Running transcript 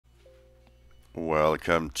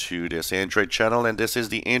Welcome to this Android channel, and this is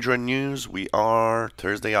the Android news. We are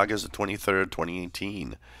Thursday, August the 23rd,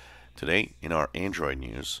 2018. Today, in our Android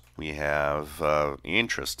news, we have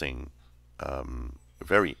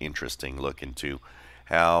very interesting look into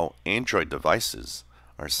how Android devices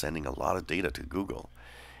are sending a lot of data to Google.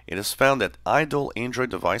 It is found that idle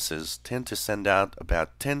Android devices tend to send out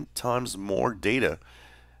about 10 times more data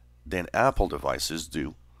than Apple devices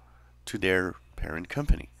do to their parent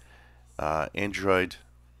company. Android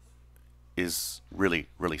is really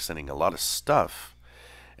sending a lot of stuff,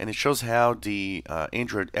 and it shows how the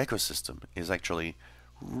Android ecosystem is actually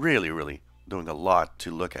really doing a lot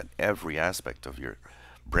to look at every aspect of your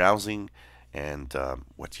browsing and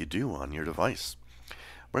what you do on your device.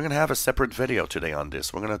 We're going to have a separate video today on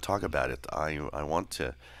this. We're going to talk about it. I want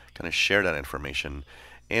to kind of share that information,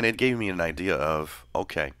 and it gave me an idea of,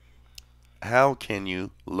 okay, how can you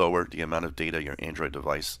lower the amount of data your Android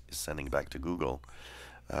device is sending back to Google?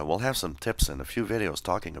 We'll have some tips and a few videos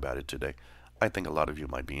talking about it today. I think a lot of you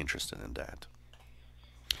might be interested in that.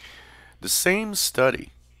 The same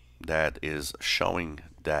study that is showing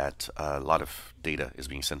that a lot of data is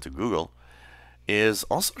being sent to Google is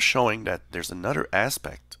also showing that there's another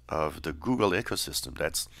aspect of the Google ecosystem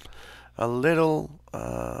that's a little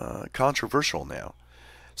controversial now.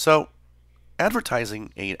 So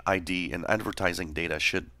advertising ID and advertising data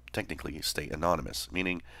should technically stay anonymous,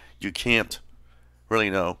 meaning you can't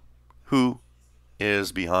really know who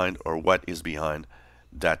is behind or what is behind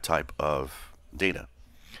that type of data.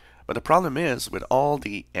 But the problem is, with all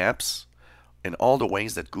the apps and all the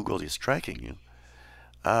ways that Google is tracking you,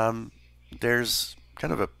 there's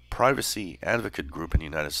kind of a privacy advocate group in the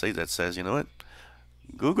United States that says, you know what,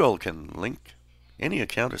 Google can link any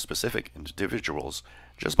account of specific individuals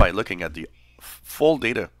just by looking at the full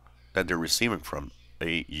data that they're receiving from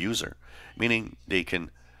a user, meaning they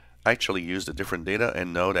can actually use the different data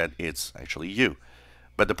and know that it's actually you.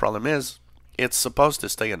 But the problem is, it's supposed to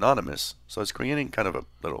stay anonymous, so it's creating kind of a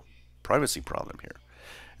little privacy problem here.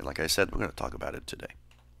 And like I said, we're going to talk about it today.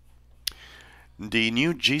 The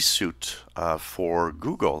new G Suite for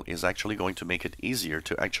Google is actually going to make it easier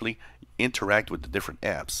to actually interact with the different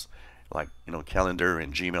apps, like Calendar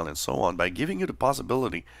and Gmail and so on, by giving you the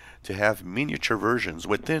possibility to have miniature versions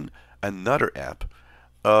within another app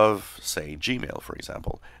of, say, Gmail, for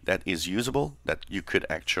example, that is usable, that you could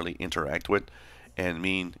actually interact with, and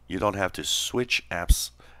mean you don't have to switch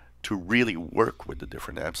apps to really work with the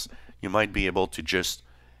different apps. You might be able to just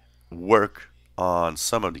work on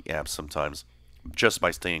some of the apps sometimes just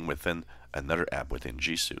by staying within another app within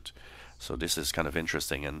G Suite. So this is kind of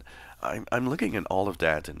interesting, and I'm looking at all of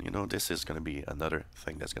that, and this is going to be another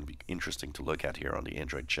thing that's going to be interesting to look at here on the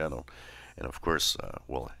Android channel. And of course,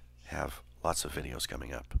 we'll have lots of videos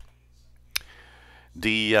coming up.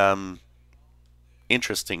 The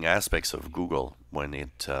interesting aspects of Google when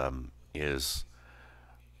it is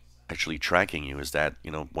actually tracking you is that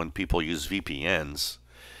when people use VPNs,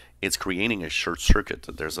 it's creating a short circuit.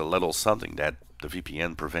 There's a little something that the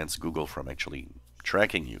VPN prevents Google from actually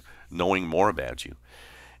tracking you, knowing more about you.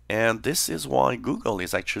 And this is why Google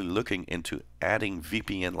is actually looking into adding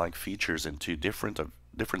VPN-like features into different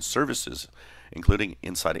services, including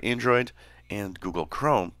inside Android and Google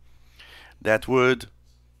Chrome, that would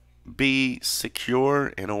be secure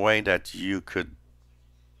in a way that you could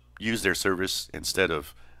use their service instead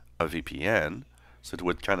of a VPN. So it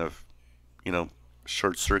would kind of,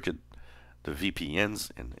 short circuit the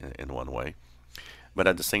VPNs in one way. But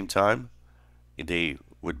at the same time, they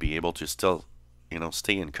would be able to still,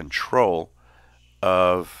 stay in control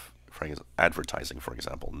of, for example, advertising, for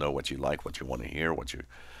example, know what you like, what you want to hear, what you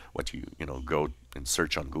go and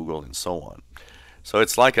search on Google and so on. So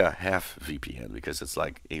it's like a half VPN, because it's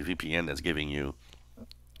like a VPN that's giving you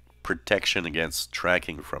protection against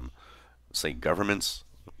tracking from, say, governments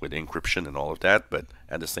with encryption and all of that, but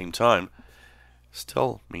at the same time,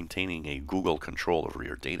 still maintaining a Google control over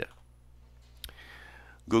your data.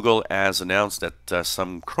 Google has announced that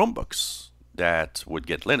some Chromebooks that would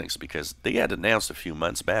get Linux, because they had announced a few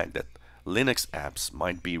months back that Linux apps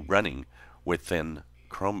might be running within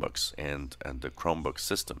Chromebooks and the Chromebook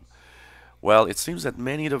system. Well, it seems that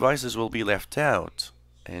many devices will be left out,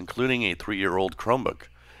 including a 3-year-old Chromebook.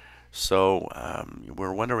 So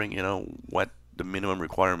we're wondering, what the minimum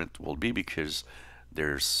requirement will be, because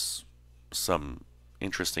there's some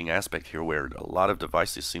interesting aspect here where a lot of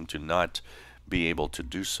devices seem to not be able to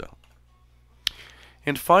do so.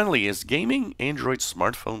 And finally, is gaming Android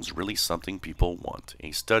smartphones really something people want?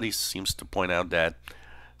 A study seems to point out that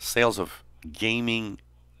sales of gaming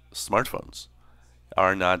smartphones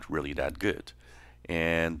are not really that good.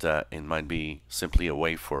 and it might be simply a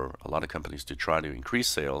way for a lot of companies to try to increase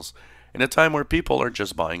sales in a time where people are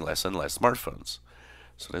just buying less and less smartphones.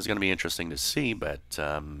 So that's going to be interesting to see, but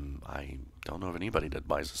I don't know of anybody that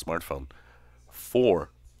buys a smartphone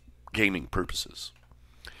for gaming purposes.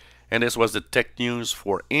 And this was the tech news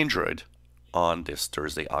for Android on this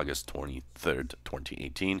Thursday, August 23rd,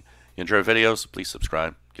 2018. You enjoy our videos, please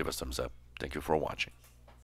subscribe, give us a thumbs up. Thank you for watching.